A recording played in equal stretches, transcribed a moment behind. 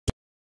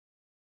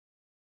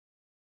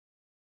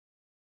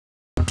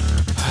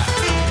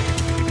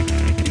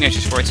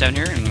Sports7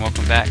 here, and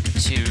welcome back to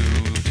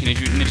Teenage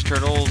Mutant Ninja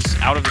Turtles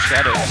Out of the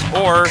Shadows,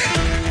 or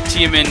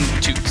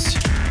TMNT.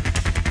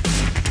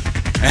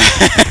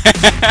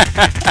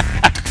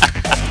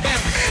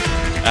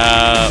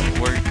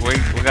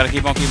 We gotta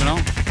keep on keeping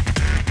on.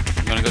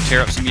 I'm gonna go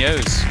tear up some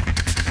yos.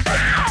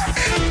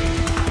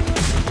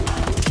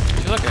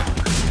 Look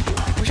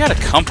at, wish I had a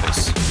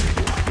compass.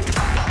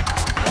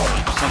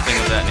 Something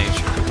of that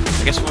nature.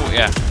 I guess we're going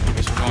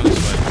this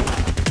way.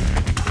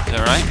 Is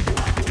that right?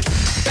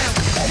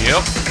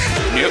 Yep.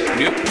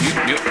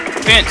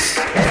 Fence!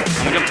 I'm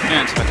gonna jump the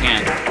fence if I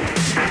can.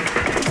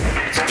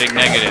 It's a big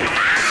negative.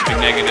 It's a big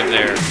negative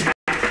there.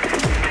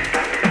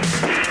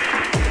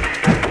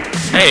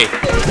 Hey!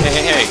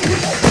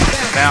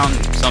 Found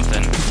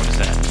something. What is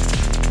that?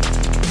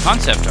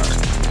 Concept art.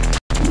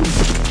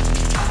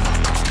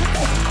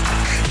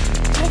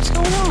 What's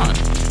going on?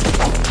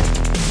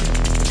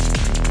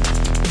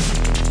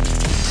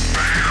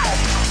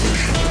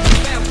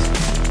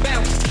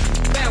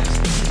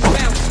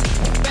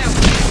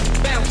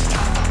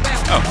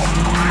 Oh.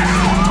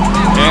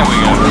 There we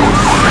go.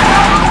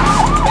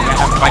 I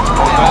have to fight the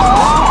robot.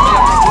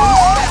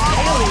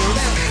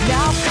 Aliens,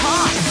 now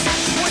cops.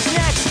 What's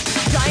next?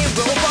 Giant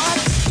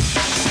robots?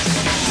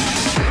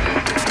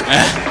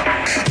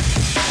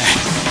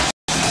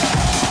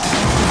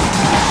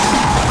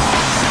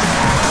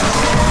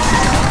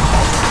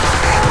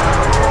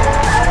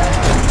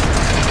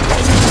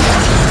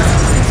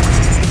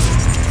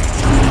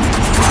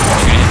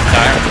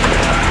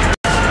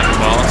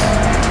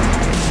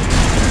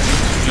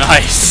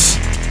 Nice.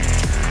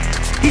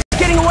 He's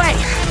getting away.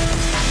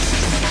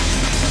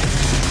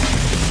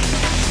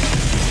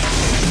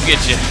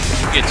 Get you.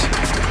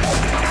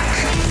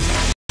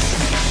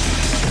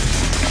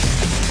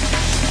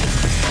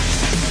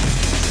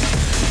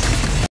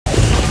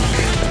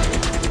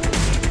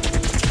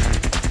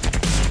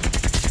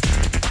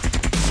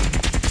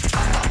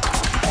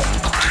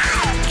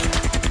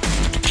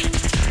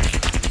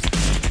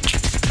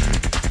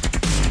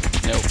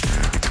 Nope.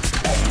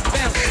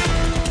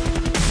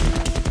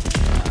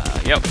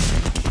 Yep.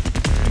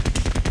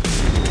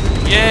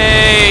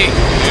 Yay!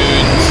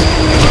 Dudes.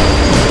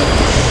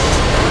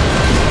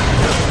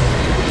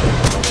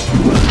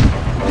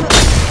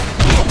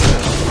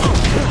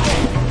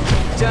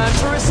 Time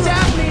for a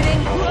staff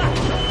meeting.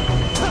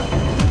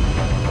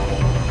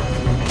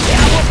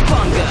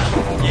 Cowabunga!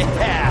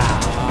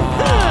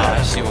 Yeah!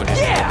 I see what it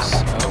is.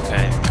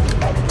 Okay.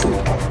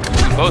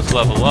 We both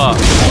level up.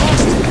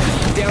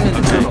 Down in the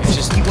Okay, tunnel. it's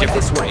just You went different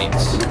this way.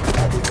 rates.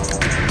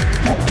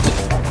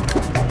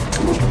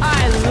 I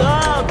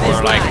love this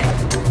Or like,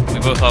 life. we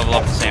both level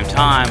up at the same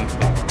time,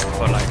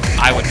 but like,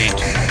 I would be in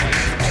two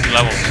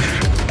levels.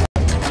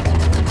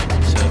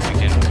 So we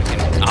can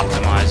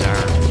optimize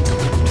our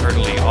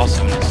turtly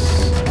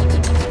awesomeness.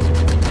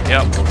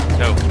 Yep,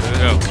 go.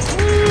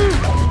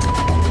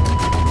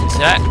 Is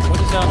that, what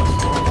is that on the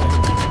floor there?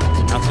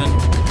 Nothing?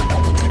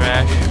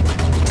 Trash?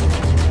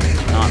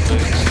 Not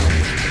boots.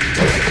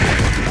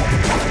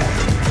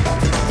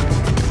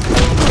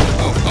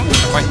 Oh,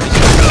 fight this guy.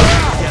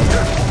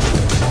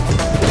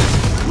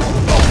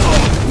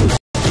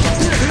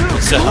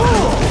 What's up?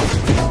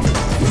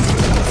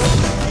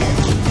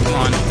 Come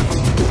on.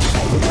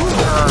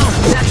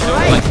 That's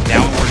right. Like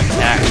downward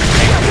attack. To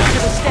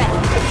the step.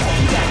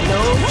 You got no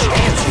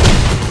chance.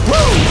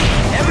 Woo!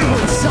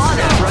 Everyone saw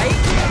that, right?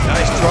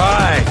 Nice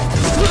try.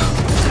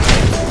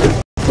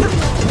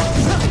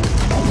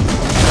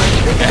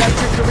 Think about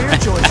your career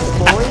choices,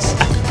 boys.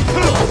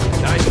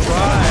 Nice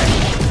try.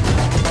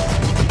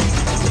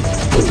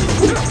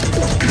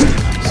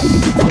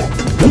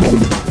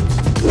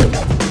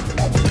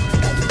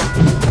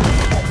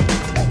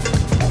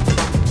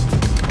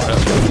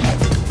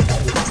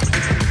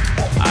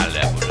 I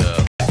leveled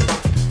up.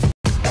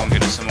 Gonna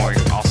get us some more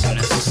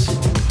awesomeness.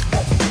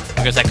 I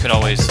guess I could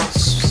always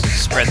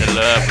spread the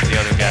love with the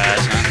other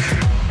guys, huh?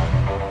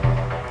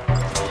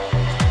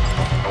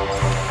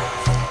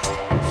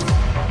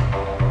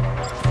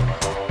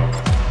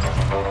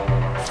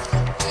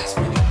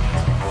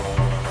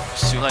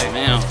 It's too late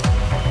now.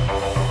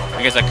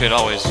 I guess I could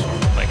always,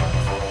 like,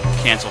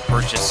 cancel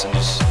purchase and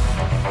just...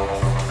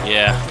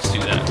 Yeah, let's do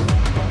that.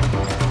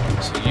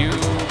 So you...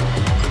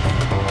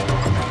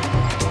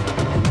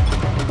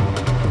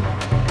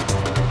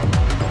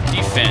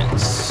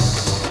 Defense.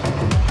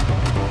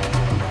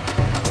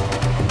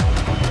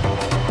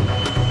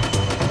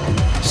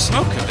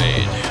 Smoke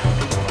evade.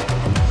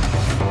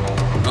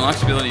 Unlocks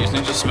the ability to use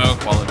ninja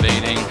smoke while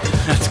evading.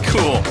 That's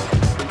cool.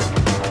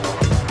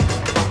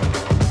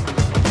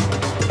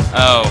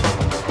 Oh.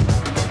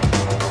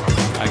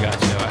 I got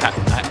you. I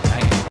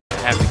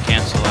have to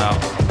cancel out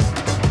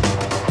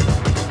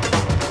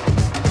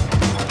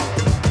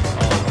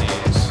all of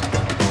these.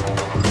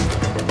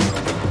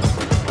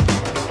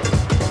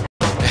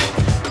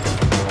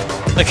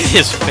 Look at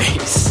his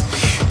face.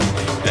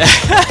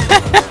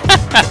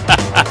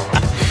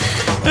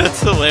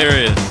 That's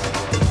hilarious.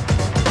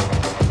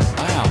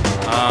 Wow.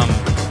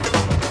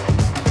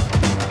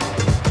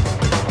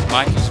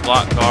 Mikey's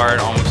block guard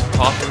almost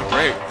impossible to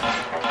break.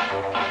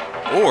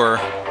 Or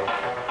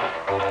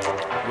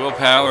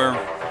willpower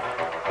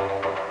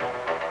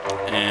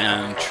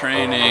and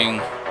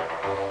training,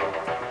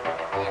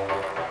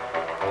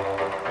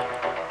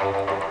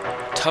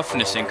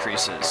 toughness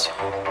increases.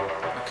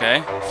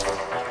 Okay.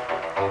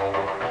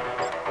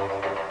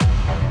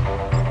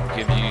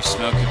 Give you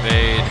smoke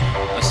evade.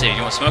 Let's see,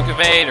 you want smoke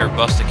evade or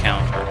bust a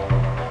counter?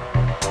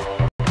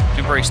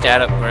 Temporary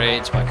stat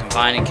upgrades by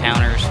combining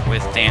counters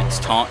with dance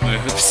taunt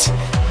moves.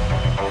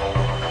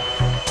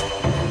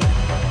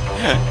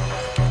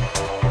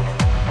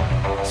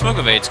 Smoke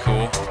evade's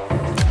cool.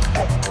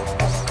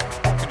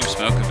 Could do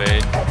smoke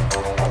evade.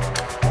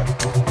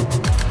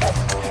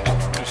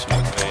 Do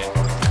smoke evade.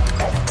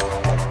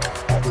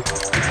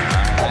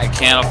 I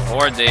can't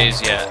afford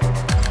these yet.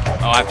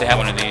 Oh, I have to have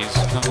one of these.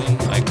 Something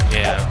like,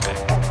 yeah, okay.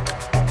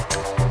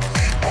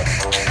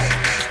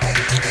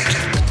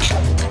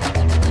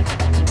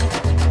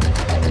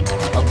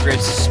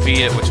 Upgrades the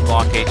speed at which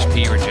block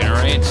HP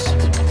regenerates.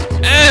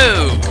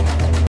 Oh!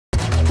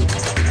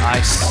 I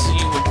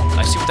see what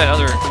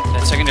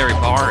that secondary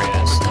bar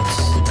is.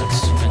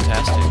 That's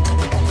fantastic.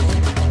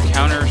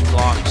 Counters,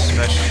 blocks,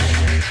 special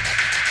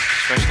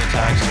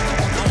attacks, and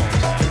normal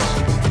attacks.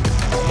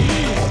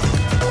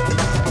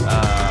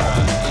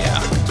 Yeah,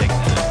 I'll take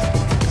that.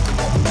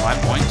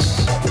 5 points.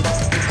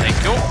 Thank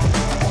you.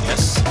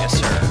 Yes,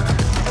 sir.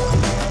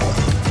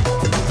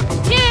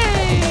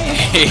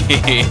 Yay!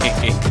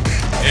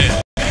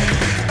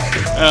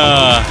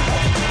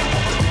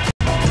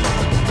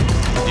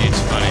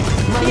 Dude's funny.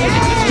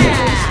 Yeah!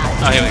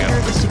 Oh, here we go.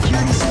 The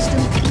security system,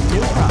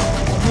 no problem.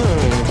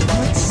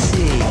 Let's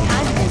see.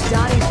 Time to use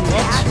Donnie's new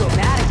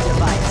acrobatic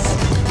device.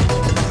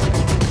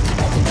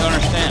 Don't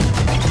understand.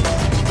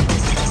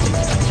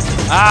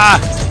 Ah!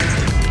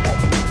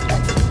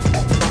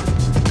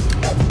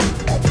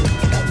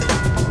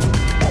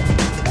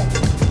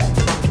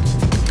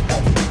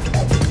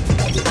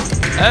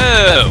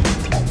 Oh!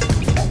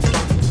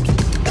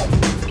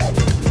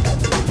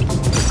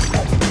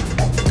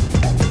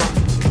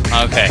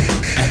 Okay.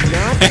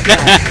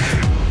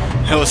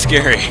 That was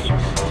scary.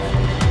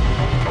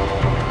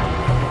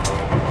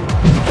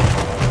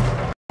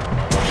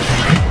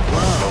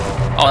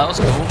 Oh, that was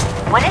cool.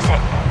 What is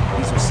it?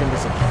 These are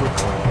symbols of Foot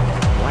Clan.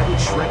 Why would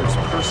Shredder's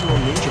personal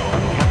ninja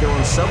army have their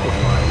own subway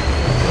line?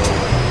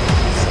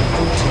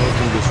 Something tells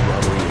me this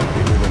robbery is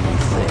bigger than we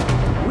think.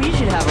 We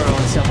should have our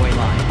own subway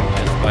line.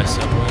 By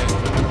subway.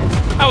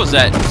 How was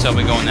that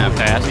subway going that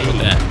fast? Look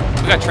at that.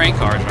 We got train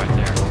cars right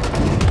there.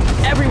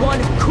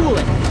 Everyone, cool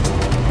it.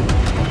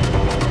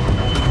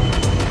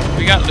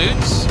 We got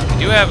loots.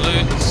 We do have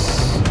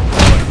loots.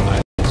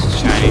 It's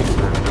shiny.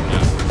 No.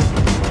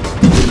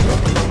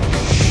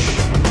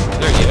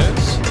 There he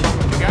is.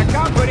 We got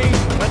company.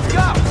 Let's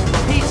go.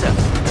 Pizza.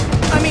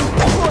 I mean,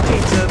 more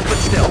pizza, but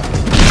still.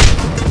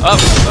 Oh,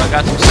 I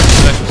got some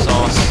special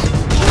sauce.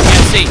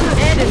 Can't see.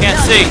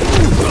 Can't see.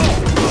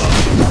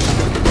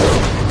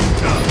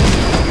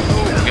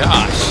 Oh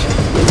gosh.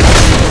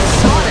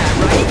 Saw that,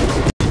 right?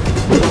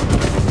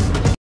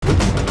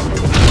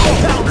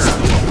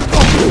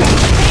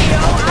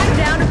 I'm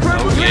down to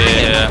purple Oh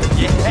yeah.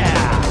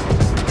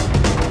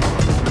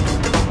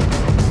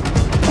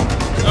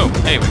 Oh,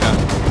 hey, we got.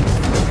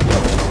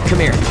 Come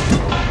here.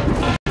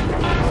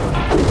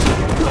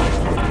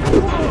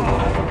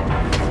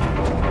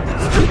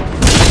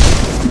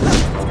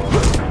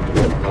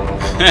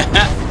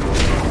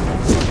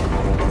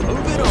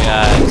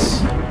 Guys,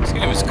 this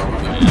game is cool,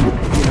 man.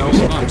 You know,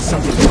 there's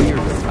something weird.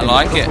 I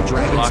like it. I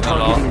like it a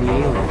lot.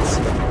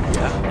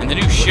 And the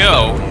new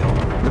show,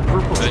 The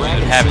purple those of you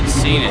that dragon haven't seems to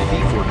seen be it, a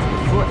thief working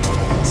the foot.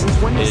 Since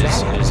when does that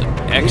happen? is They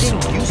didn't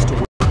excellent. used to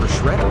work for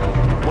Shredder.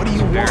 What do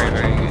you Very, want?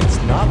 very good. It's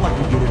not like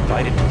we get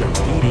invited to their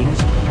meetings.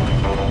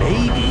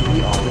 Maybe we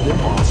offered them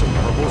awesome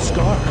purple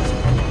scars.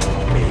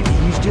 Maybe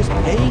he's just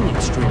paying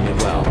extremely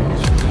well.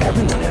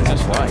 Everyone has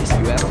a price.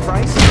 You have a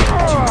price? Too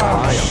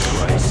high a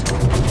price.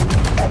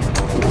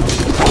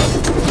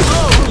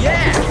 Oh,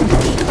 yeah!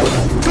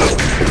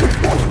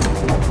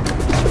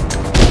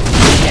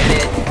 Get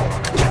it?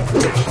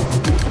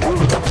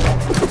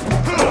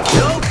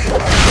 Nope.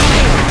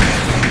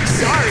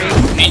 Sorry.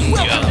 Ninja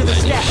Welcome to the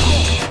staff.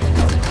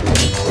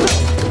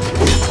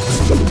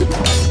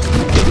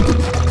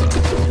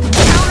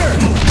 Counter!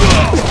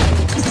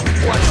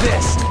 What's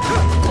this?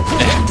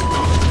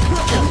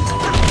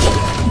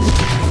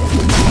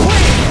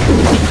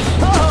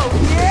 Oh,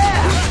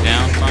 yeah!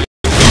 Down, fine.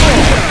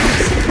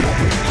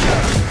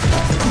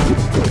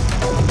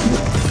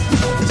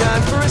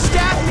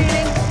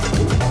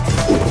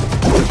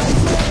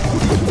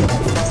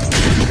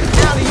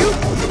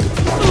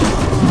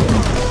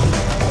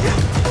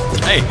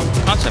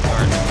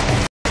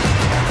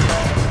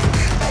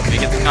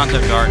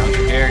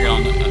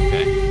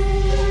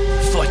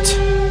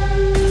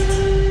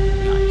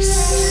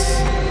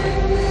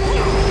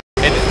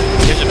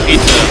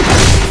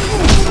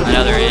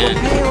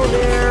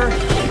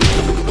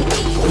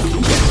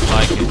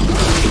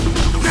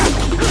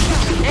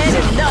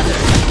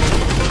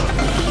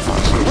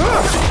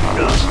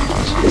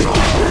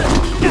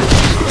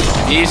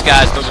 these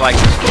guys look like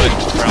the footage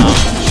from the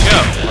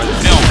show, or the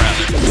film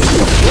rather.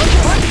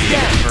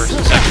 The first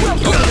and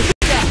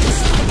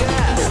second.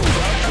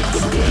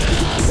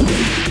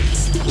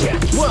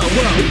 Whoa,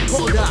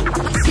 hold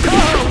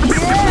up.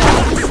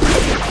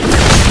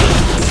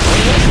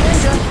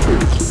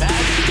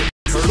 That's the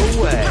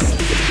turtle way.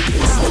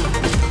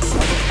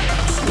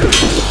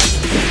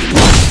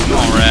 Come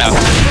on, Raph.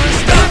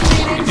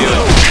 You can do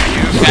it.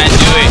 You can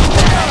do it.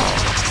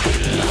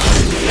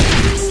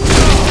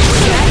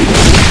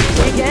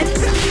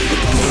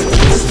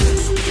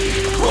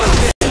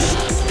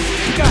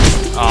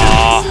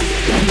 Aww.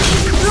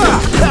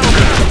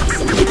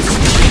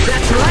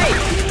 That's right.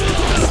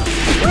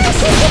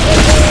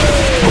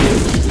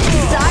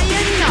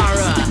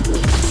 Sayonara.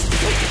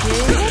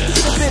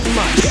 It's a bit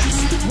much.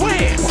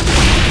 Wham!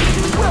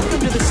 Welcome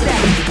to the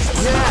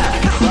stage.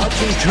 Yeah,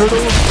 crouching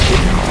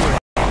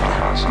turtle.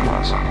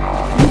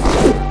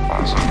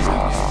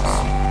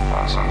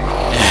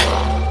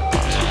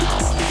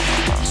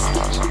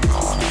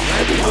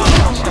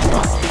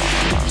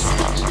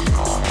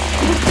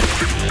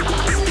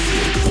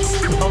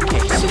 Okay,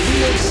 so we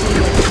are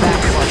sitting at the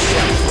back of our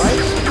shelf,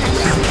 right?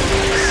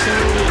 So,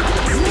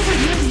 you ever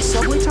hear these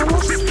subway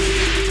tunnels?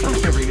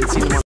 I've never even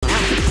seen them on the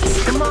map.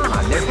 Come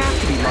on, there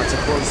have to be lots of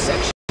closed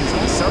sections in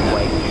the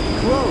subway.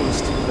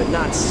 Closed, but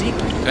not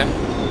secret. Okay.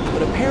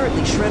 But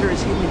apparently Shredder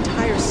has hidden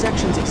entire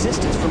sections'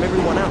 existence from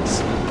everyone else.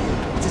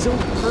 It's his own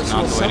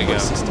personal Not the way to subway go.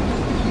 system.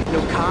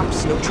 No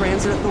cops, no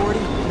transit authority,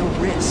 no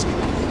risk.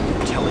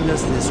 You're telling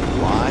us this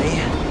why?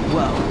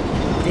 Well,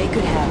 they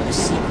could have a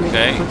secret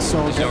Okay, foot there's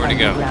soldier nowhere to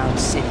go. underground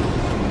city.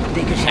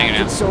 They could Just hanging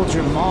have out. foot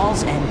soldier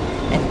malls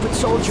and foot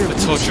soldier Foot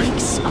soldier.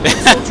 boutiques, a foot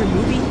soldier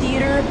movie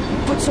theater,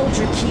 foot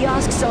soldier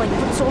kiosks selling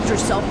foot soldier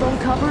cell phone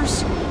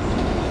covers.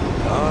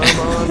 Come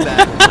on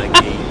back,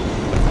 Mikey.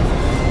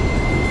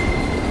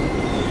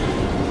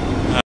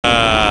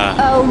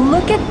 Oh,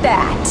 look at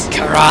that!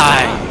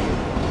 Karai.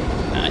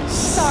 Nice.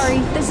 Sorry,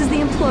 this is the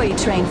employee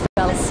train,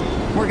 fellas.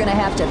 We're gonna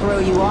have to throw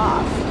you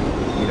off.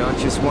 You don't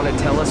just want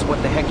to tell us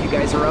what the heck you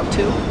guys are up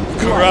to?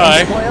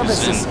 Karai. What, spoil the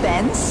is in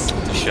suspense?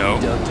 the show.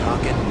 Done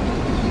talking?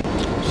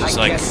 Just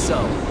I like guess so.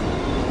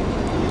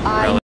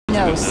 I relative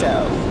know of the-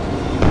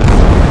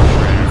 so.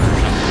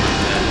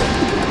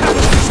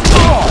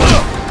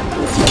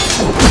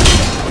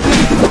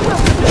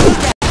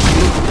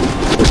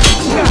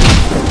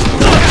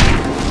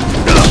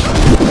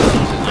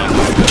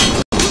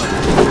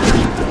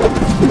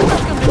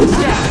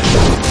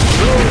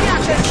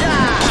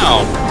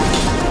 Ow.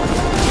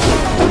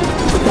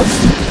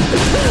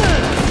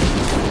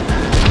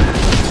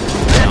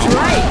 That's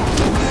right.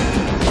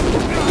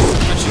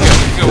 Let you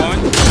go, woman.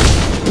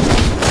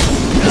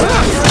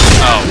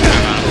 Oh,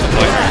 never mind.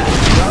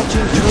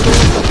 Crouching turtle.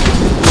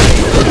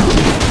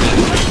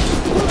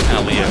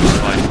 I'll leave it.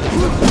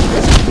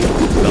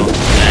 Oh,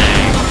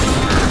 dang.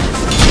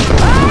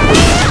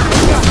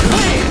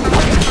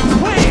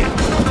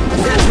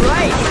 That's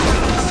right.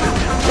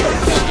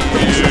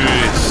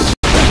 Jeez.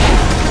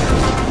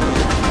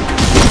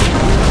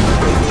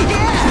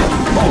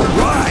 All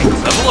right.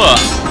 Level up.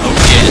 Oh,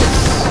 yes.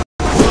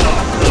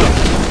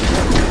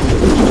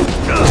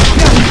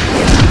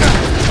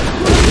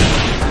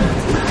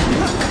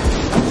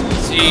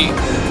 See,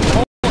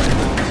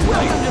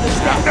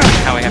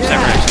 how we have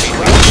separate XP.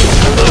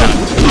 Moving on.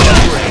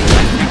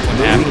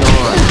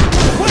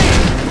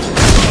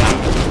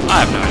 I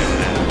have no idea what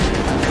that is.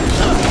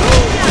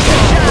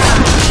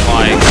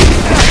 Like,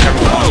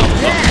 everyone levels up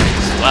to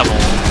this level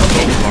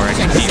for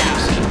XP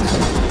uses.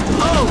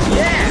 Oh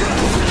yeah.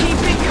 Keep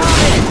it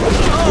coming.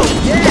 Oh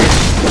yeah.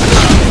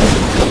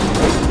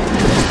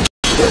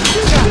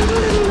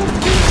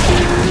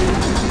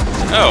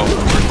 Oh.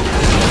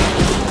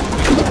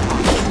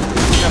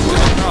 Jump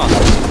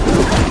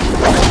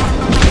across.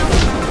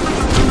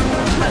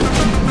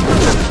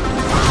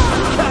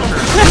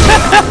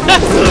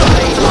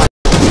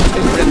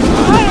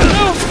 I don't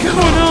know what's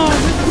going on.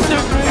 This is so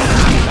great.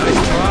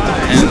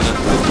 And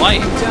the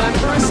light. Time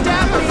for a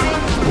staff meeting.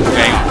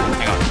 Okay, hang on.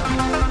 Hang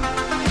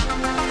on.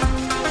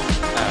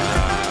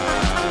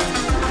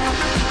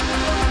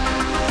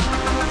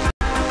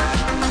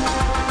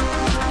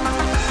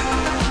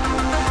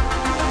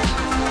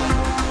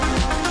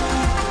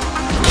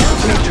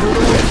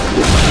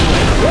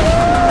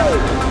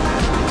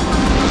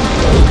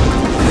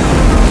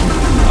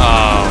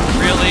 Oh,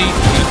 really?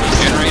 You can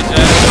generate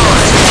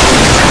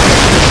that?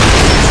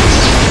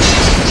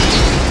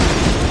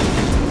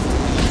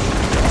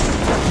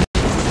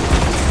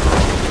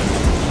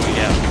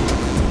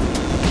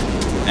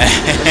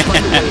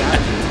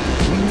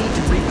 We need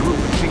to regroup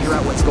and figure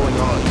out what's going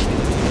on.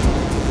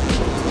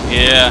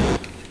 Yeah.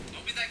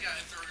 Don't be that guy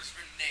who throws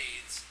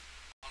grenades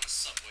on a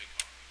subway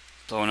car.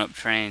 Blowing up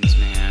trains,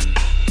 man.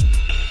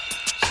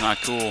 It's not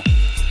cool.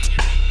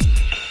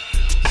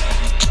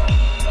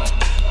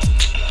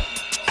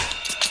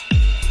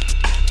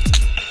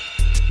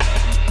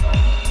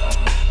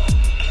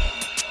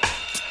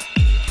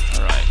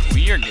 Alright,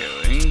 we are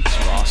going to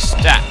our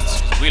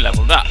stats, 'cause we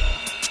leveled up.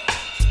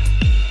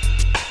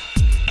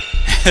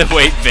 The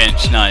weight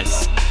bench,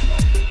 nice.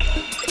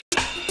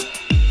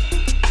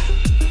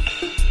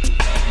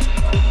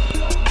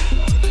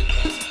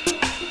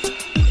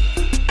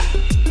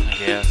 I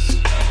guess.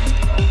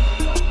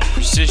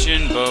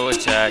 Precision bow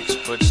attacks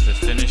puts the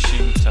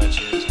finishing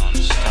touches on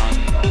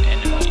stunned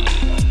enemies.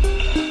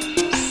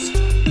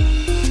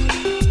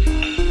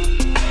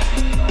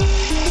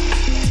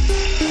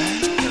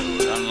 Oh,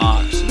 it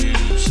unlocks new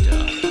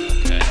stuff.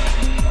 Okay.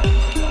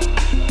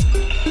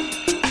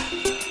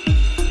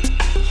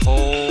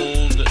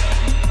 Hold.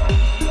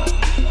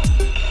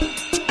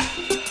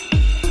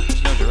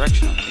 There's no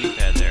direction on the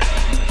D-pad there. I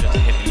just have to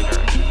hit any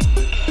direction.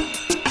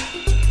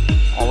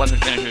 All weapon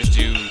finishers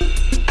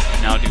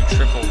now do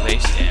triple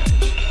base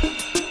damage.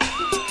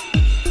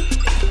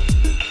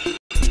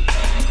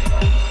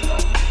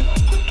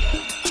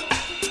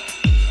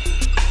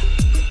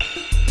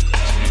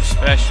 Some new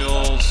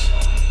specials.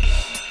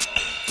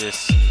 This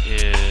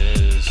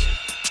is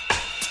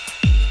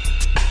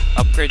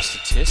upgrade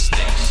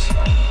statistics.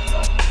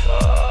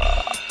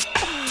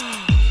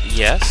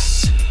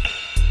 Yes.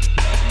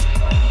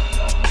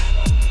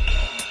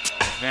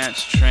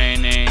 Advanced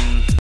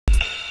training.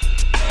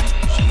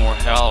 Gives you more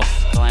health.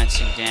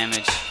 Glancing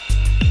damage.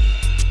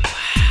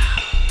 Wow.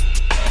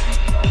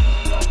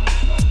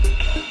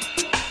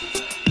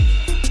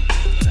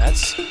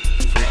 That's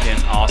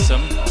freaking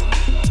awesome.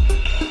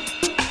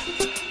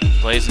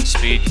 Blazing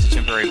speed gets a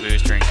temporary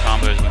boost during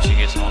combos in which he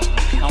gets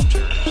multiple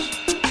counters.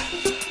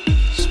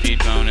 Speed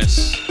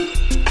bonus.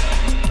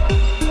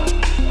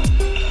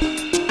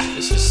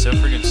 This is so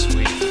freaking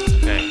sweet.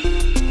 Okay,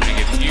 I'm gonna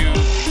give you 2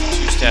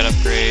 stat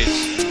upgrades,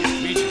 and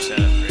give me 2 stat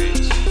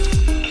upgrades.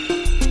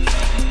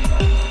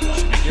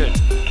 Should be good.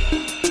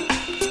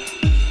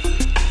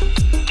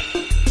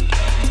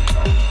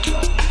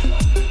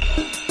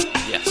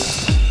 Yes,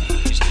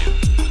 please do.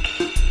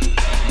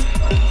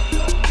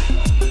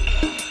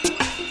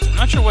 I'm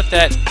not sure what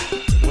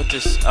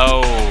this,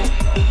 oh,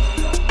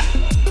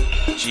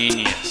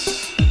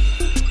 genius.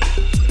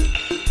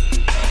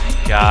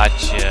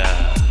 Gotcha.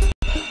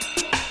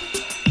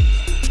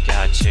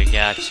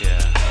 Gotcha.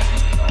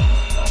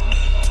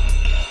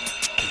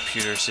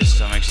 Computer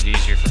system makes it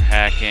easier for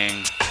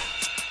hacking.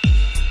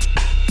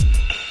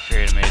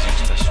 Create amazing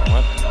special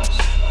weapons.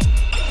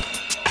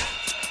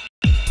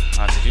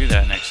 I'll have to do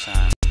that next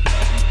time.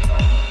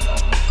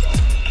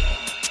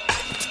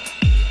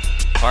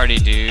 Party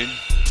dude.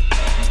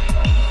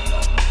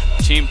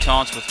 Team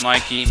taunts with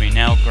Mikey may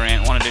now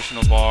grant 1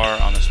 additional bar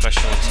on the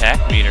special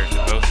attack meter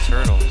to both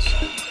turtles.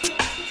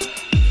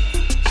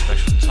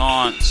 Special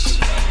taunts.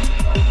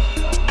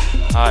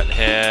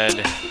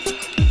 Hothead.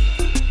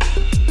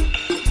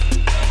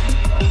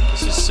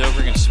 This is so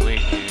freaking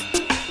sweet, dude.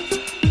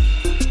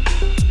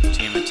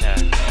 Team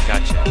attack.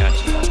 Gotcha.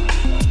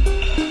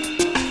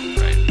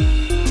 Right.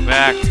 Go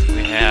back.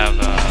 We have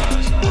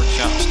some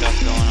workshop stuff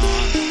going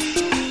on.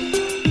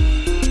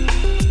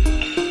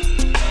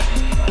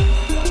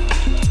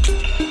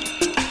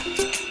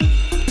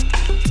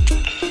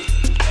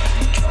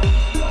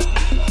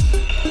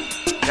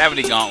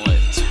 Gravity Gauntlet.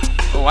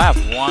 Oh, I have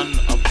 1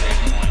 upgrade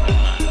point,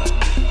 don't I?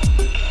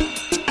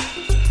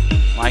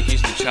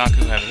 Mikey's and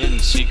Chaku have a hidden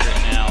secret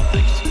now.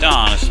 Thanks to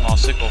Don, a small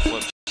sickle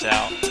flips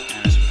out,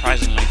 and a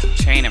surprising length of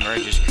chain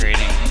emerges,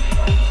 creating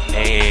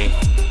a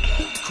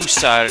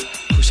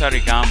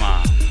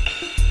Kusarigama.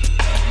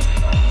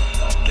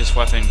 This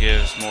weapon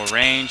gives more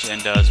range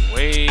and does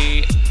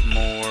way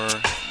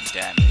more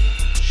damage.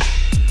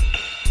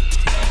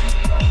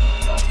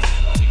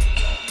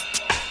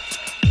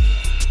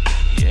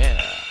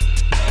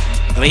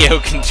 Leo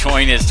can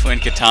join his twin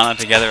katana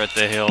together at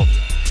the hilt.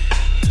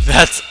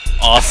 That's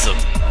awesome.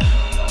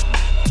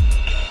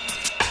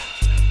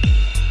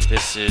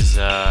 This is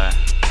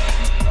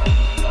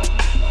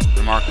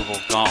remarkable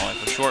gauntlet.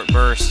 For short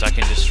bursts, I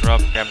can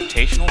disrupt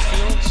gravitational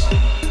fields,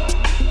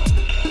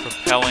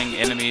 propelling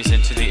enemies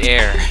into the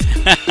air.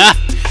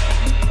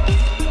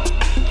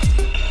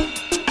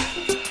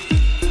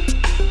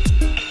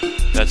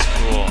 That's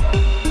cool.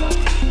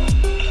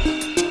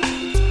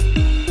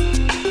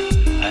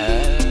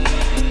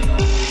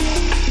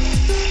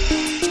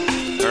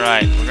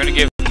 Alright, we're gonna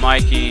give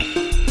Mikey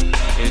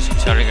his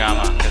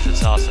Kusarigama because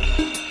it's awesome.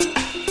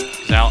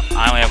 Because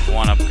I only have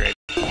 1 upgrade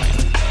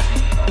point.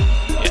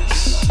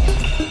 Yes.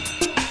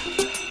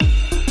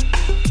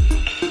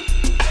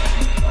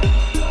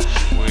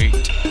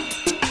 Sweet.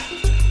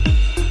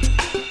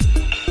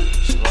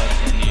 Select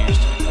and use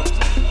to equip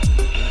them.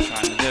 Give it a try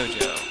in the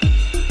dojo.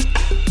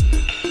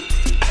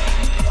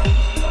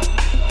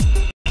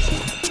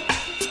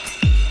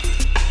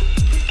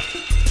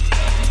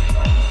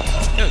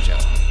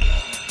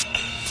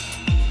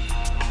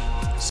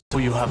 So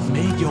you have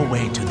made your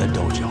way to the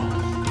dojo.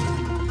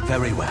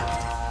 Very well.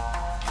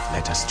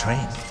 Let us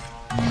train.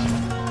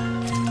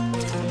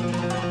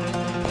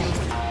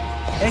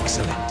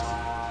 Excellent.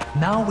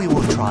 Now we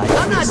will try.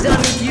 I'm not done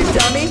with you,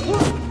 dummy.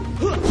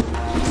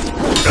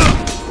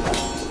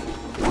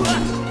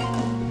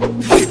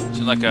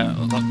 So like a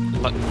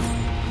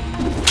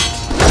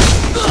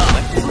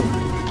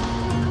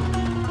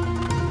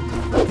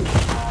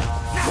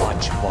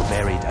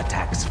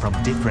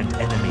different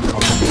enemy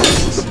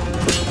combinations.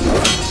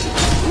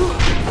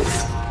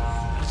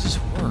 How does this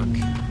work?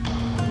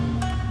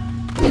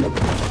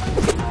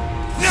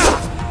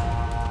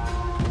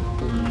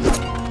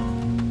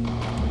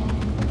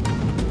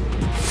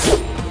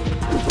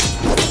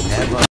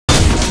 Never I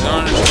don't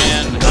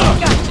understand how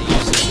to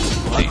use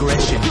it.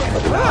 aggression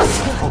can cloud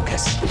your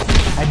focus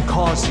and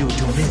cause you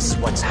to miss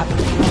what's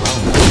happening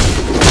around you.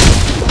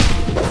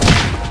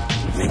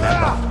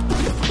 Remember,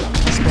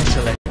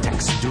 special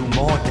attacks do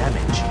more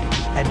damage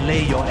and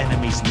lay your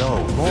enemies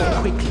low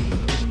more quickly.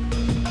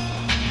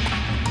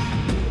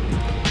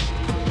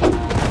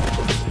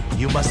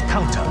 You must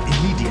counter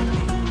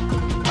immediately.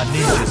 A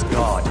ninja's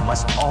guard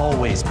must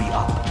always be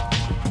up.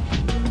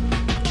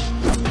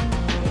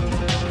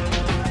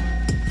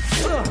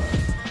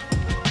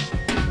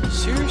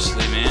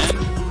 Seriously, man.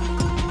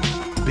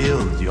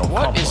 Build your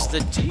What combo. is the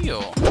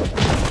deal?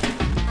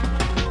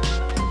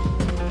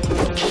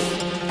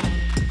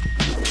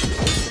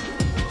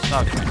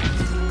 Stop it.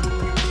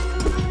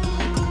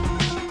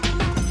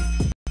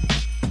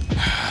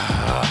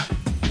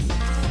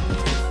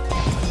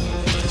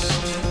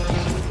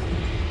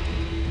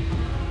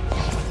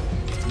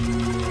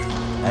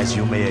 As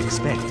you may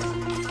expect,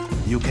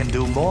 you can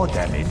do more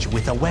damage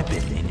with a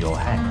weapon in your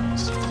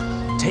hands.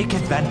 Take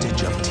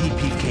advantage of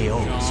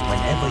TPKOs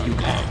whenever you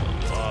can.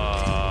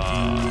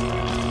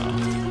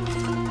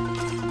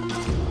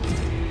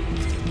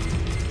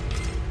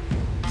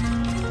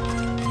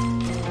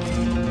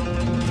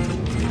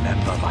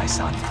 Remember, my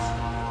son,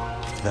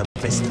 the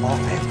best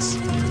offense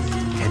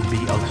can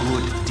be a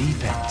good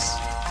defense.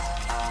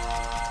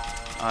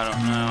 I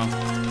don't know.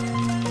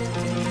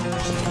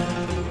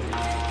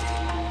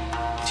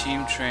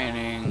 Team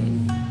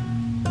training.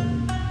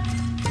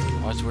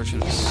 What's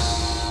working?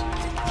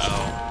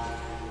 Oh.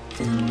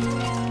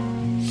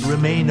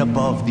 Remain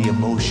above the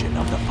emotion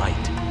of the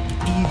fight,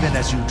 even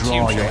as you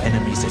draw Team your training.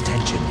 enemy's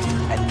attention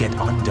and get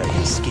under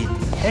his skin.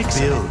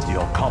 Build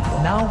your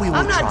combo. Now we will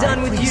I'm not try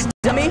done with you, freeze.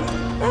 dummy.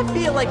 I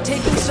feel like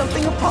taking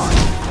something apart.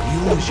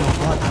 Use your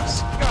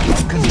brothers.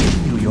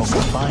 Continue your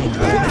combined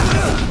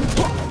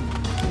momentum.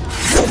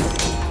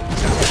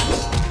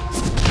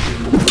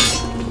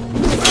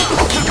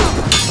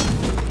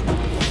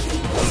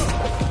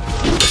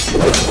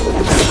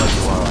 Remember,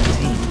 you are a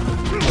team.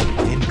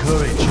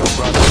 Encourage your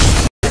brothers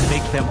and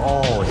make them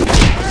all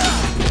heroes.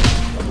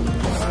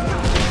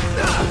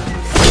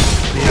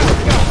 Build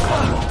your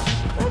combo.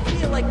 I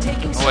feel like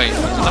taking Oh, wait,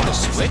 something is that a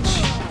switch?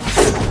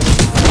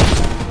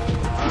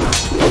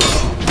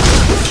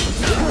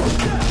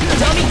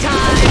 Dummy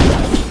time!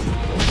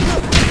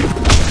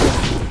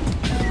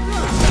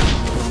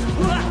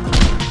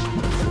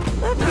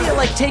 I feel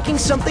like taking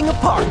something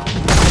apart.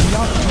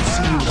 Love to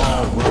see you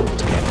all work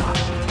together.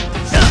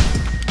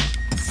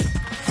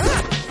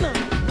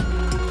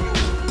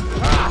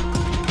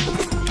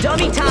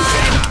 Dummy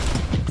time!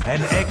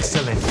 An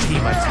excellent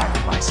team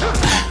attack, my son.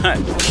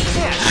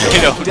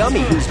 You know.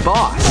 Dummy who's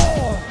boss.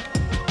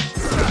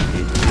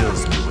 It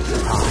fills me with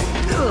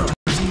pride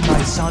to see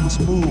my sons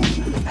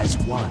move as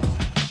one.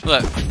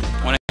 Look,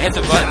 when I hit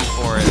the button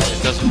for it,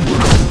 it doesn't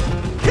work.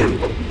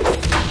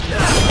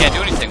 Can't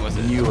do anything with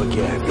it. You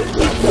again.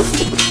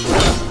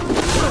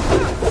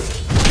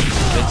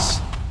 It's,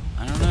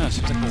 I don't know, it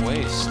seems like a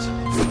waste.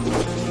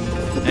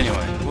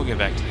 Anyway, we'll get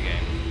back to the game.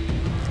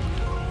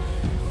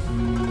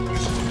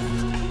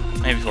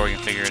 Maybe before we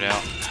can figure it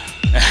out.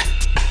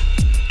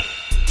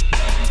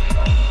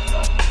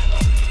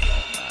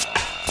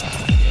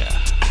 Yeah.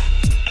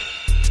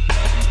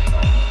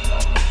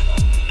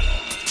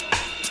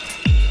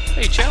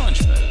 Hey, challenge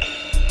mode.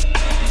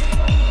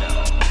 No.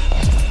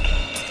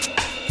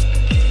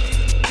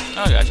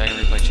 Oh gosh, I can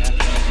replay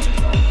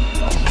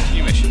chapters.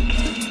 New mission.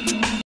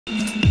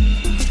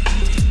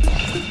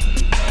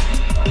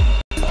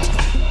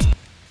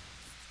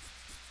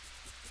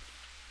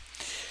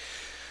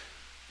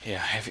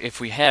 Yeah,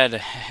 if I had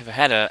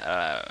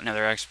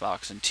another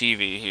Xbox and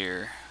TV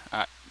here,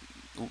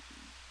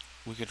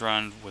 we could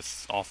run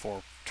with all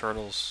 4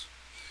 turtles,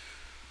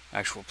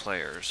 actual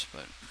players,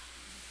 but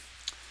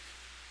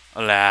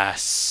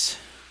alas,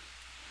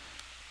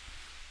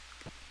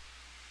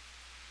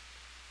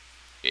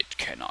 it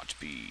cannot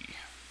be.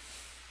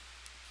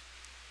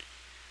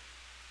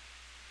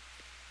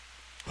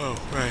 Oh,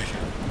 right.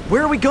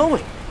 Where are we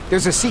going?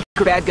 There's a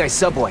secret bad guy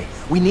subway.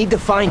 We need to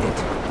find it.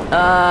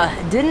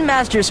 Didn't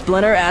Master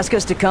Splinter ask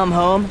us to come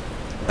home?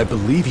 I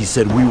believe he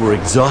said we were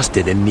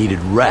exhausted and needed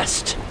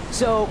rest.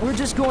 So we're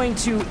just going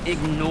to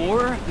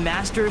ignore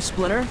Master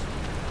Splinter?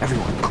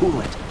 Everyone,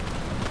 cool it.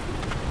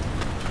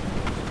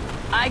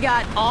 I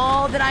got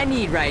all that I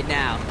need right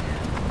now.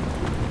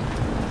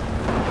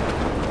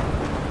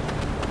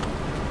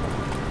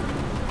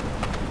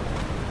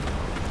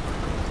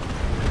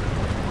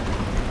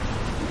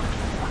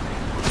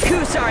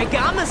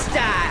 Kusarigama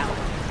style!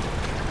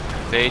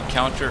 Evade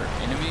counter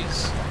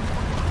enemies?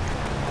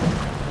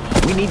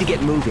 We need to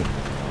get moving.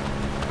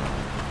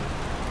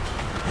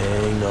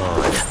 Hang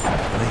on.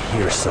 I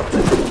hear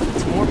something.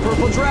 It's more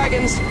purple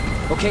dragons.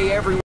 Okay,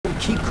 everyone,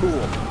 keep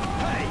cool.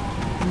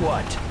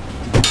 What?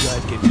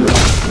 guys can go the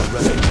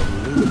rest of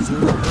the loser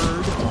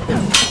herd.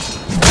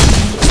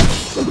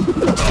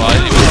 Oh, I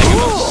didn't even think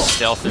about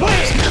stealth in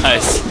these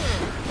guys.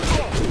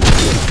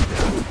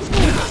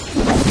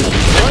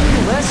 One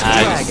less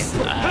dragon.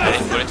 I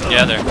didn't put it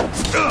together.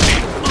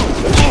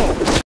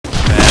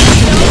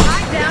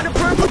 I'm down a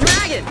purple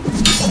dragon.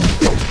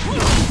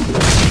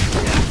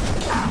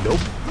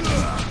 Nope.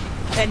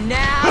 And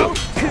now,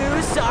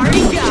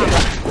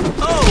 Kusarigama.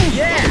 Oh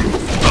yeah.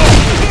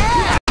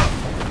 Yeah.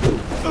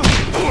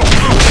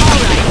 All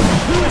right.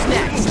 Who's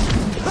next?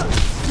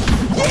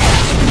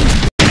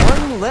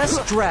 One less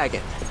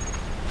dragon.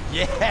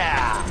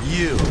 Yeah!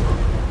 You.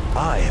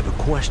 I have a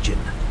question.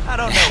 I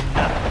don't know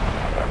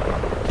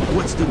nothing.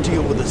 What's the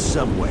deal with the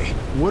subway?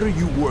 What are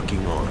you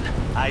working on?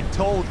 I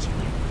told you.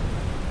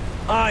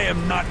 I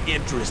am not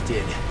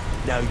interested.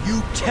 Now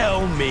you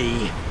tell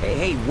me.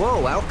 Hey,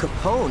 whoa, Al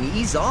Capone,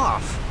 ease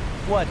off.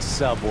 What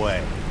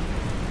subway?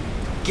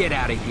 Get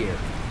out of here.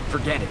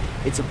 Forget it.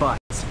 It's a bust.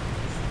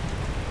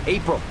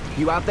 April,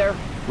 you out there?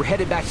 We're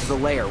headed back to the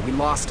lair. We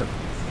lost him.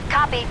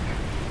 Copy.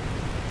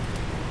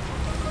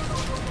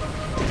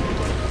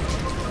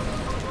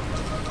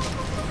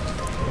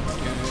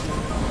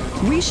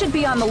 We should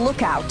be on the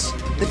lookout.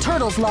 The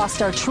turtles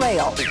lost our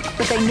trail,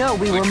 but they know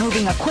we were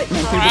moving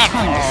equipment through the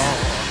tunnels.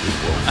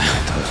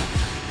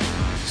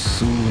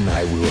 Soon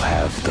I will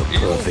have the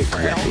perfect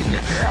weapon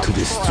to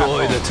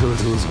destroy the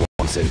turtles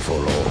once and for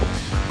all.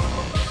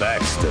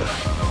 Baxter,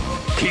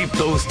 keep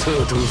those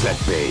turtles at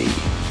bay.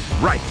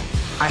 Right.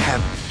 I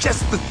have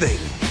just the thing.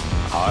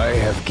 I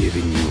have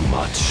given you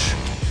much.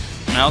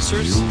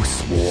 Mousers? You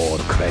swore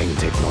Krang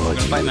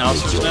technology Fight would make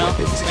Mousers your now,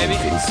 weapons maybe?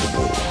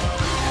 invincible.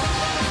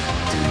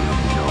 Do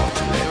not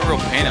let They're a real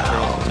me pain after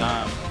all down. the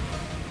time.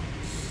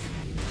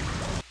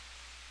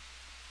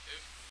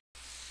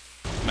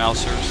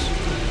 Mousers.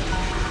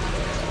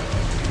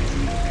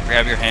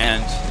 Grab your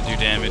hand to do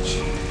damage.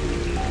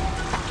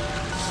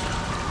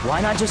 Why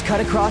not just cut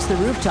across the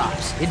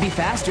rooftops? It'd be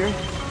faster.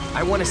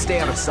 I want to stay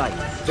out of sight.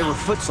 There were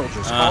foot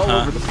soldiers all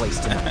over the place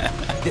tonight.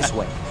 This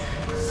way.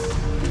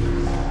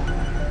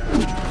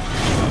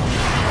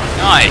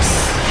 Nice!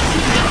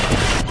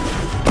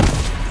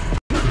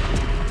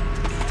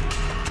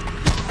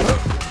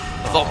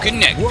 Fucking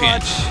neck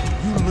pinch.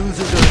 You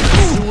losers are in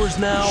the sewers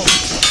now?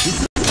 This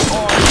is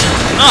hard.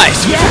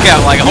 Nice! We took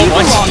out like a whole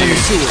bunch of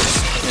dudes.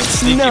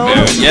 Sneaky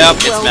move. Yep,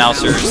 it's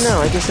Mousers.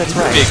 No, I guess that's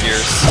right.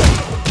 Figures.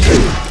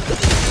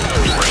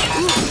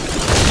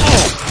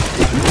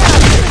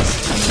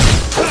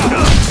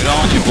 Get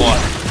on you, boy.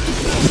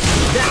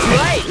 That's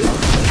right.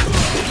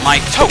 My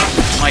toe!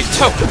 My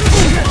toe!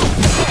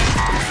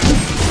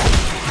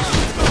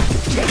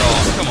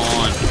 Oh, come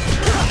on.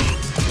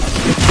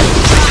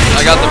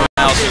 I got the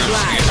Mousers.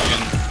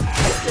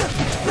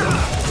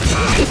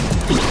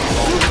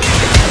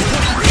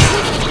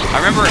 I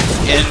remember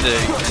in the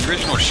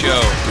original show,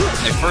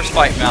 when they first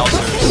fight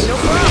Mousers,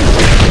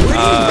 I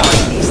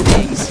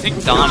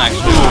think Don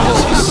actually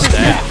uses his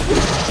staff.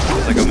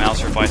 It's like a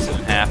Mouser fights it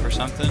in half or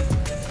something.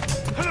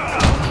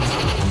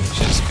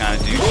 Just kind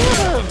of do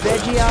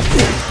Veggie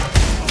outfit.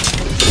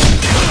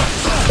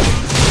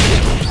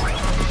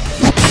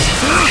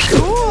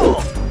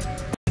 Cool.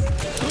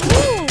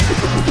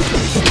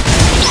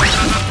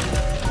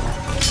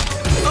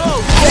 Oh,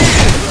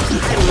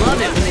 I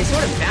love it when they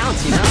sort of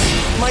bounce, you know?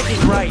 Mike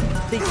is right.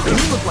 They do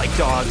look like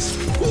dogs.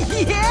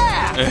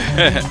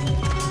 Yeah.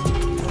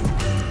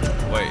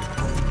 Wait,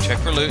 check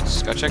for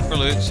loots. Gotta check for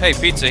loots. Hey,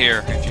 pizza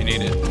here if you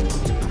need it.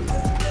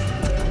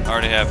 I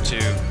already have 2.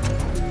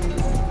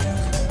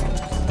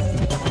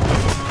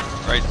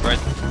 Right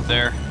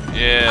there.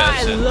 Yeah, I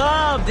that's it.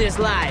 love this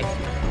life.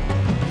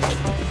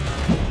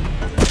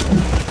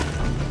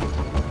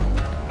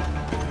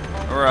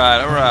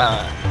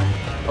 Alright.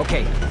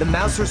 Okay, the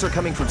Mousers are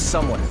coming from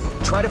somewhere.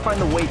 Try to find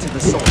the way to the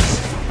source.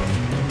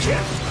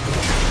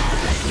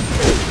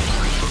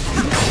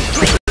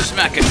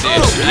 Smack it,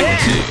 dude. Smack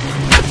it, dude.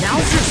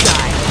 Mouser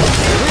side.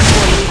 This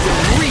one needs a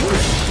reaper.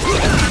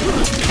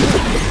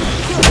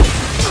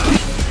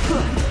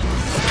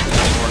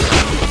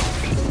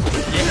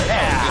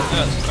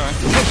 Yeah, sorry.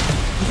 You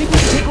think we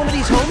can take one of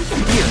these home?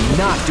 We're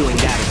not doing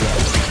that again.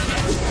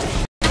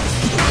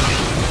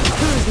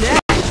 Who's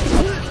next?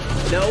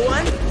 No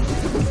one?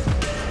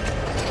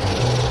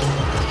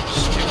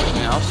 Stupid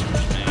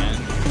Mousers, man.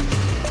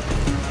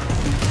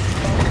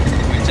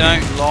 We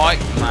don't like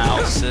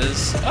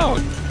Mousers.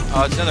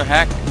 Oh, it's another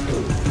hack.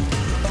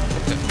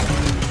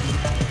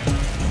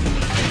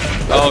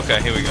 Oh,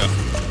 okay, here we go.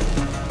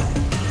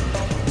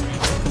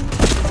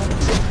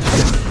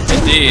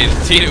 Indeed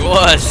it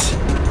was.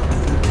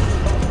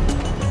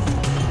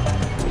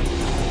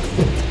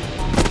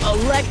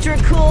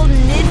 Electrical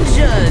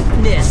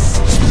ninja-ness.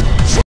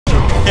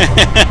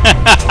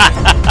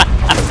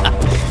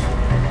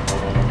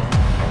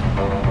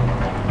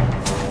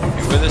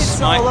 You with us, It's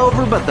Mike? all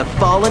over but the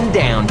falling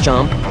down,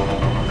 chump.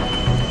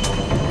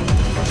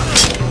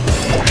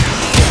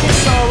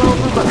 It's all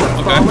over but the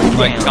falling Okay,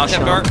 like down,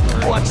 concept chump.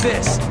 art? Watch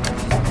this.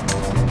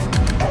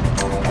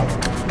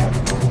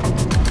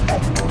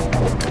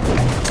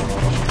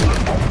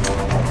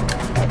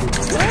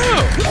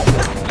 Oh,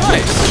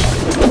 nice.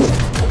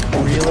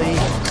 Really?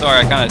 Sorry,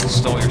 I kind of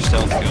stole your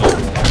stealth kill.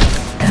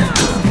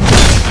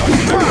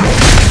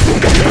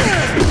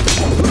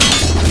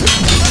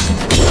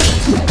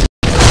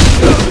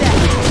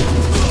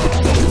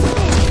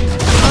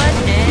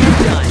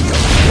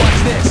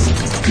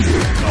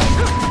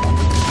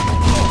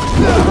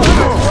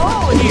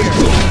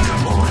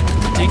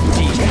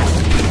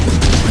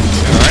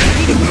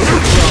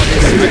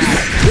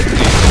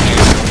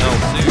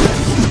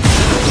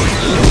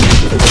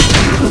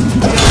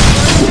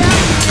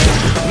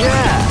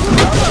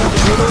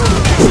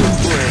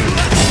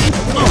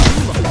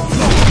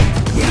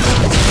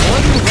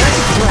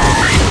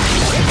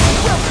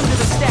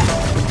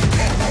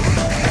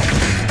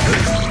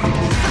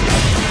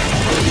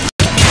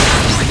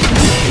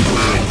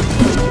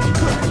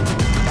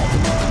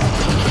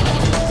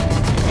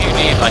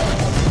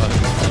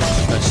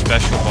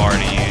 Special bar to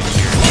use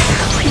here.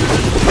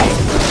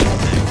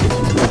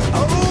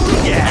 Oh,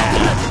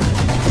 yeah!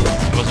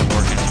 It wasn't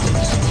working.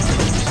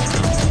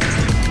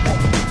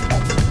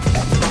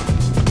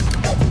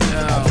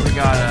 So, we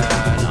got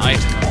an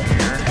item over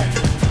here.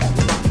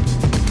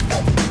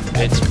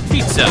 It's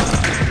pizza.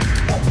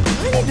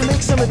 I need to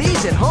make some of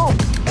these at home.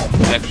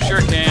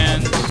 Extra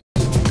shurikens.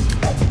 Do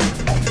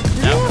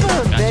they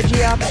have a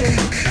veggie option?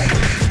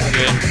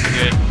 Good,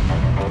 good.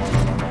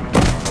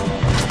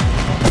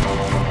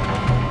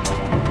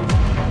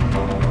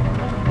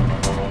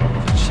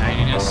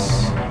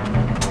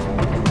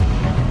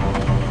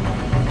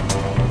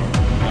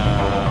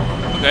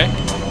 Okay,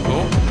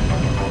 cool.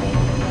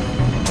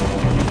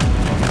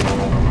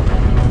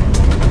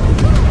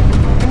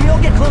 Can we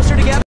all get closer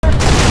together?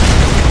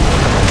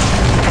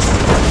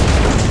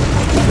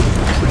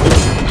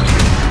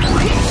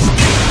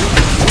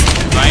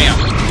 Bam.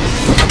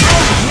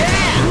 Oh,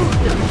 yeah!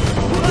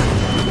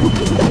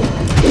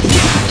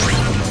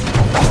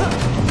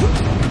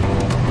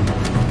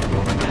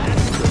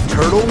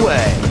 Turtle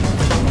way.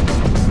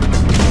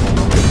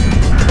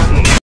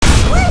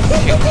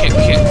 Kick, kick,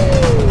 kick.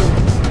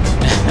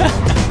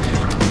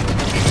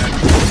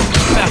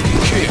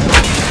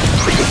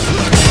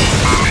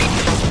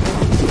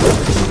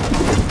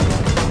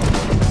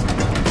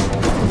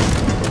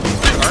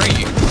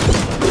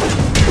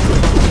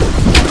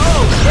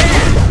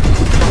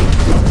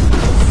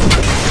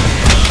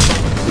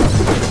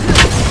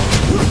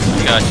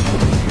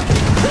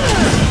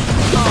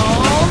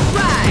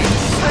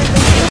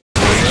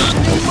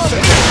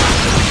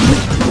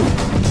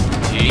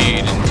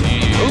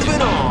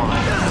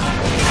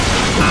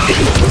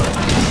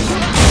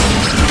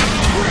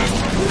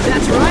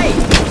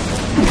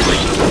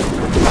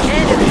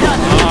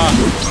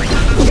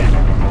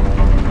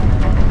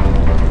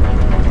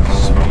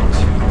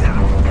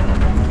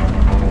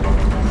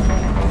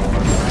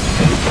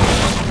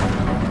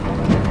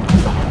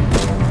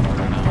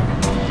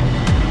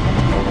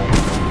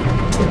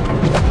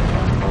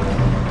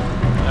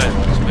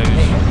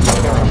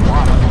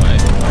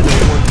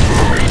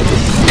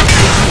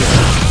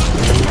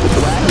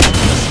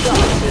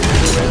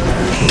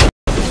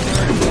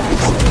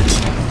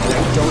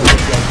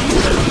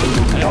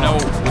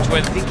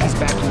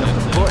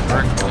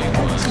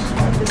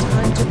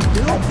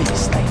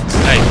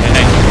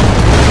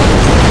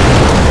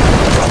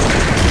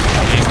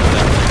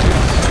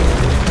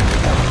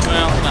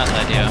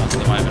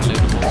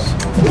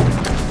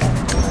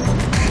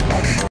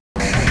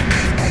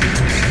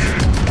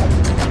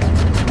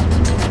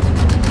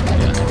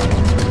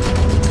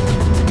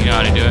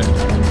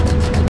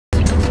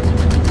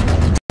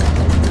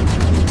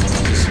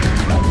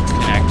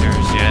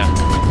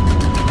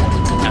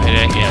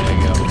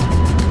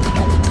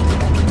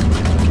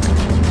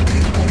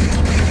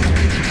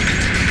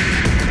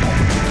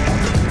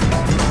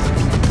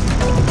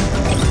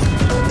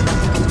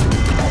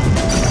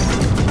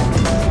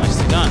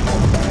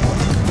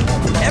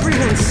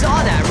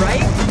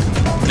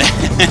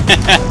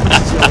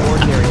 It's no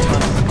ordinary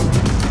tunnel.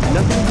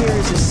 Nothing here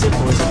is as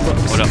simple as it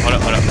looks. Hold up, hold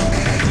up, hold up.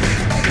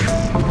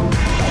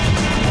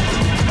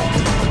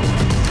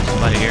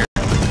 Somebody here.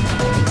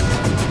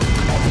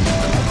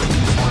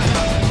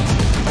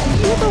 Do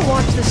you ever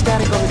watch the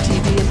static on the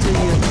TV until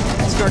you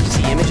start to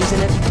see images in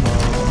it?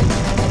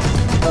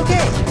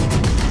 Okay.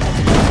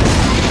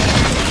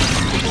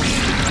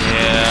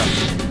 Yeah.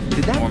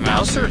 Did that More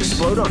mouser mousers.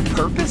 explode on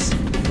purpose?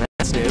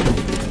 That's new. You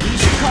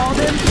should call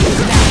them.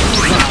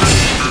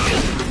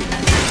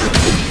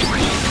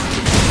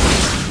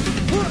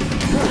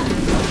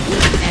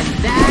 And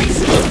that's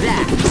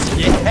that.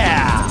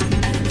 Yeah!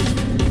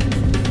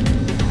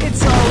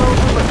 It's all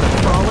over but the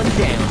falling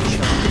down,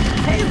 chump.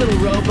 Hey, little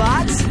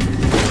robots.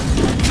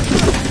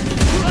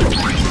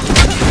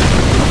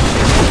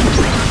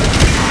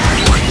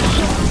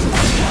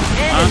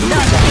 And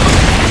another.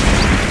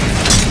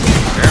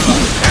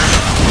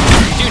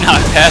 Do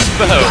not pass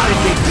bow.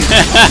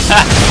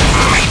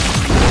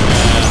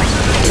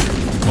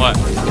 What?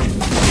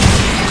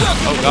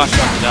 Oh gosh,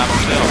 I'm down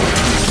still.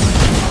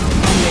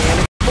 Man,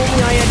 if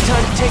only I had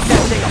time to take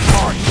that thing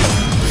apart.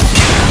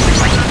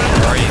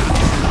 Where are you?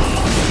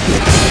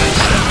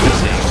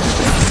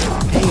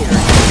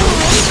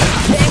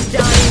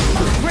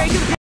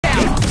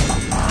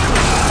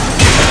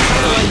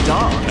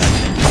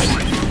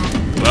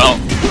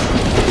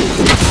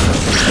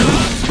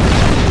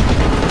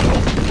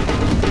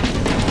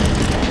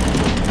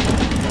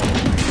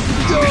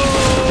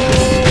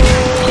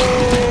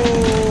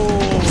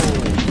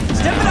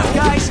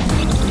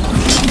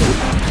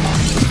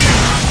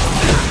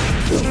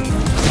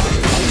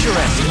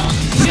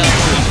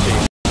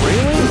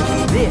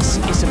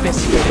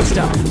 sophisticated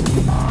stuff.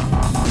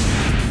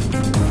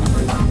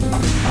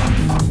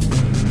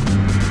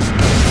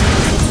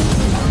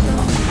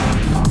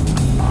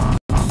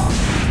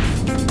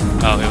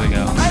 Oh, here we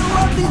go. I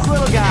love these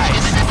little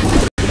guys.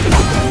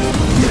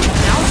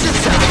 Now it's your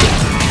side.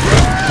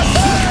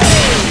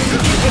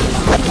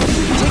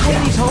 Take one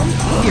of these home?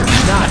 You're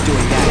not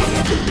doing that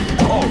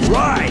again. All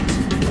right.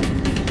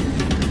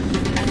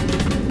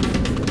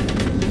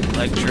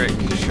 Electric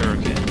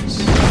shurikens.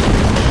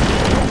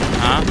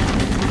 Huh?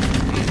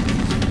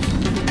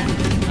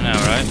 I know,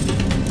 right?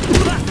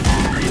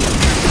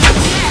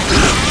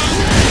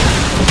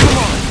 Come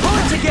on, pull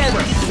it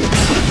together.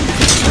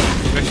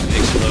 Especially the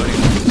exploding.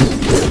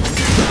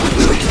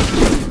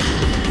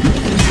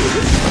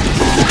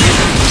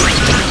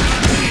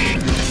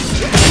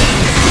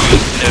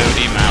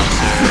 Loady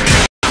Mouser.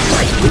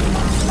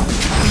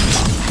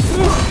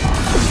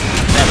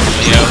 That was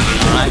Leo,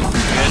 alright,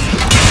 good.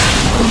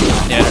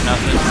 Dead or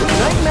nothing.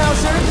 Night,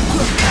 Mouser.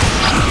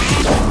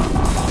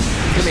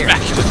 Come here.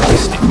 Smack you with the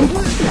stick.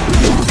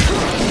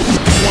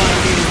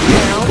 Winding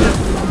down.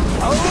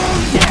 Oh,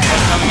 yeah.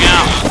 Coming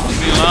out. Leave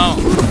me alone.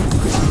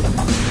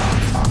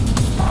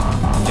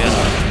 Yeah.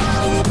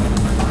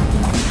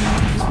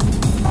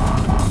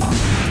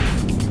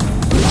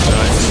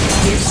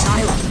 He's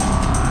silent.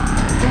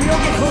 Can we all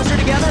get closer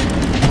together?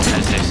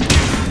 That's nice.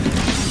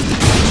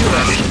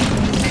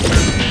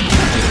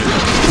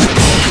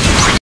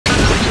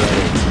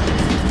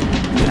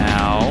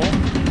 Ow.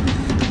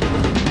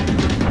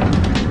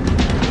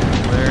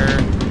 Where?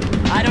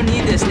 I don't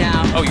need this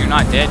now. Oh, you're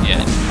not dead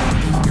yet.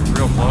 You're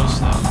real close,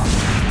 though.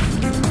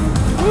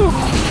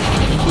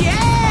 Yeah!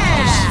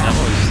 That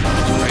was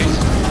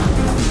crazy.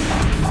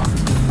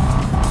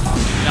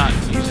 Did you not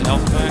use a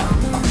health pack?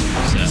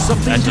 What's that?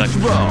 Something That's to like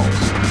throw.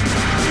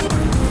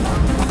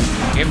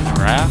 Game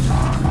draft?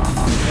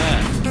 What's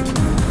that?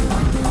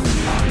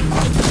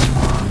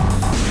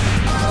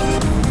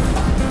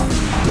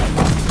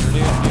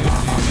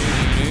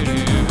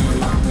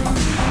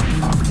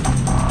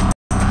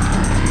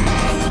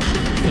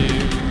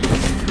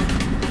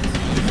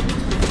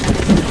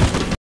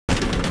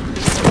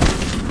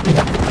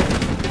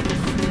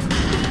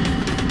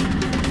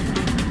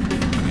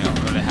 You don't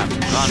really have to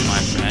run,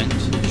 my friend.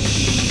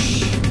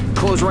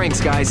 Close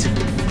ranks, guys.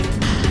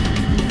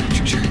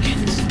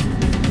 Jerkins.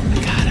 I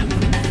got him.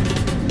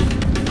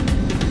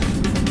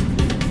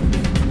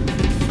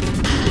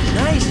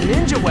 Nice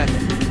ninja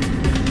weapon.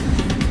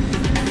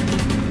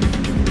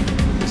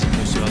 As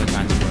opposed to other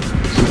kinds of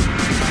weapons.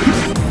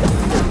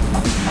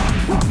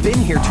 We've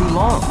been here too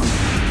long.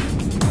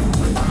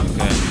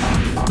 Okay.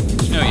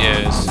 There's no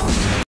use.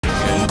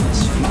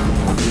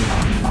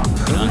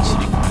 Good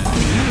unsneak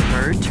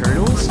Bird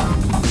turtles?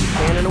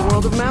 And in a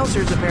world of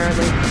mousers,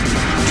 apparently.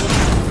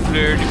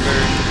 Flirty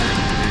bird.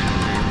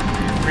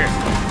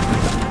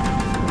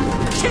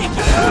 Take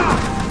it!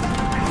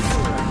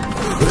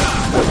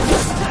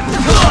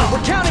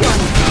 We're counting on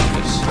you!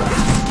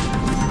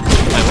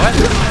 Wait, what?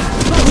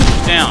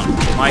 Who's down?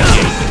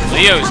 Mikey.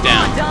 Leo's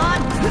down. Don!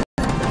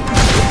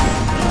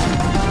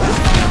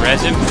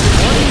 Res him. One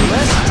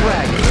less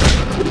dragon.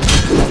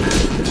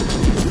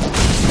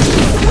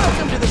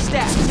 Welcome to the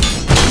stack.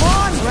 Come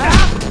on,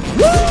 Raph!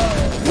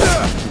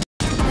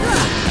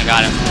 I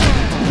got him.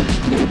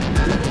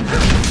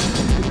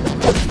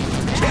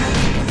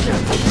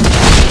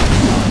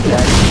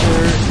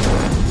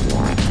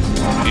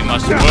 We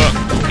must work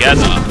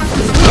together.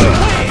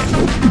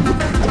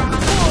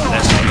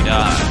 Lest we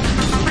die.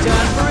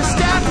 Time for a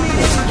staff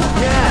meeting!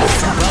 Yeah,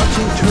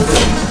 crouching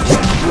turtle.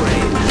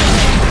 Great.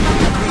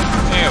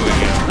 There we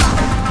go.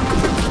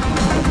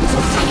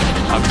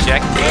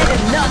 Objective. And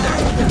another!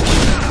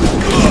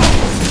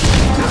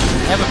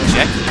 Have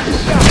objectives.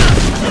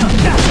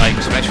 Like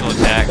special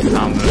attack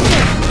combo.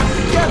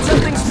 Got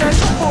something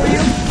special for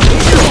you!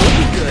 It'll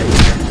be good!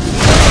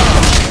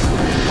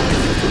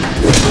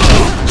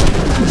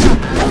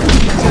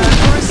 Time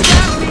for a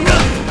staff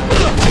meeting!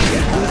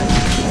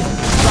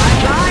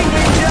 Bye-bye,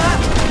 ninja!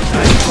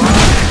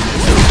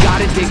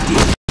 Gotta dig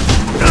deep.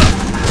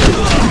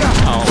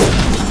 Oh.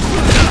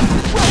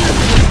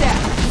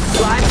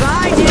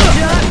 Bye-bye,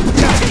 ninja!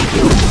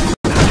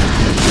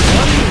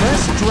 One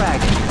less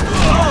dragon.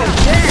 Oh,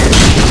 man!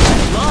 I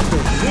love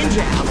those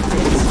ninja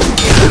outfits.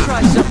 Let's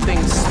try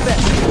something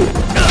special.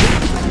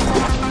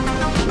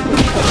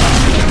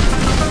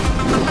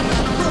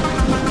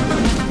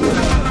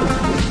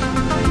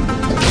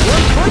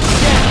 One punch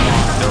down.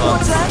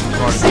 What's that?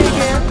 Say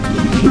again.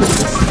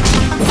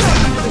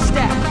 The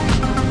stack.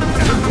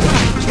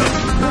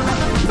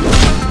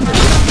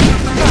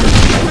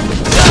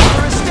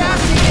 For a staff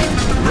meeting.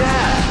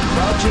 Yeah,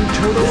 crouching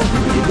turtle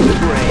in the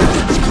brain.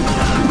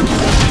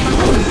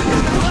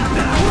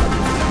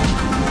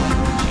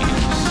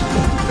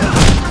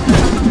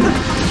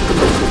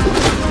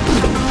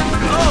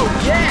 Oh,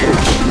 yeah!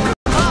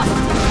 Up!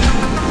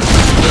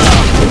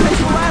 That's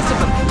the last of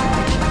them.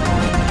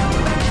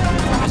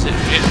 Is it? We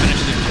didn't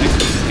finish the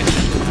objective.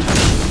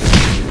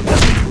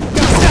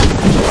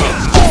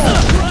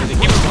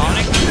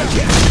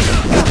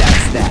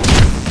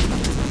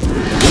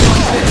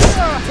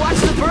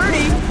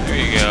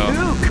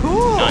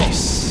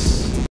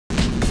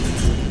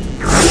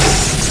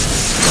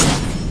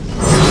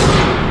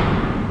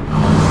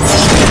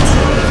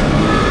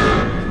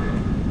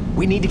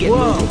 We need to get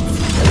Whoa. moving.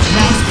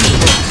 Mouse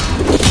people.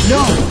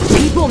 No,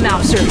 people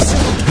mousers.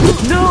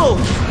 No,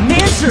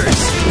 mancers.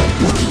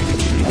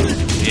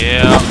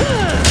 Yeah.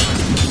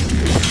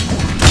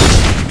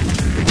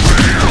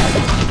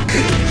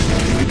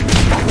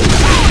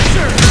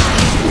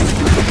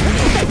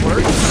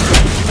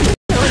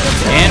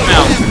 And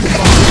mouse.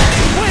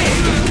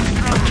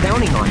 I'm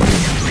counting on you.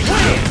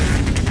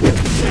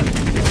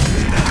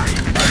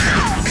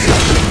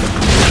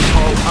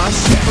 Call us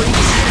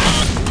freaks.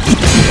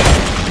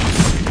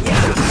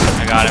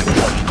 I got him.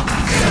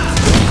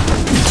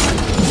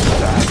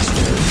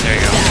 There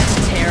you go. That's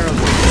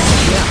terrible.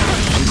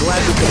 I'm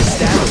glad we could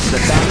establish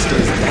that Baxter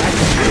is back.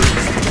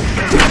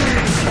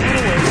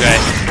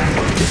 Okay.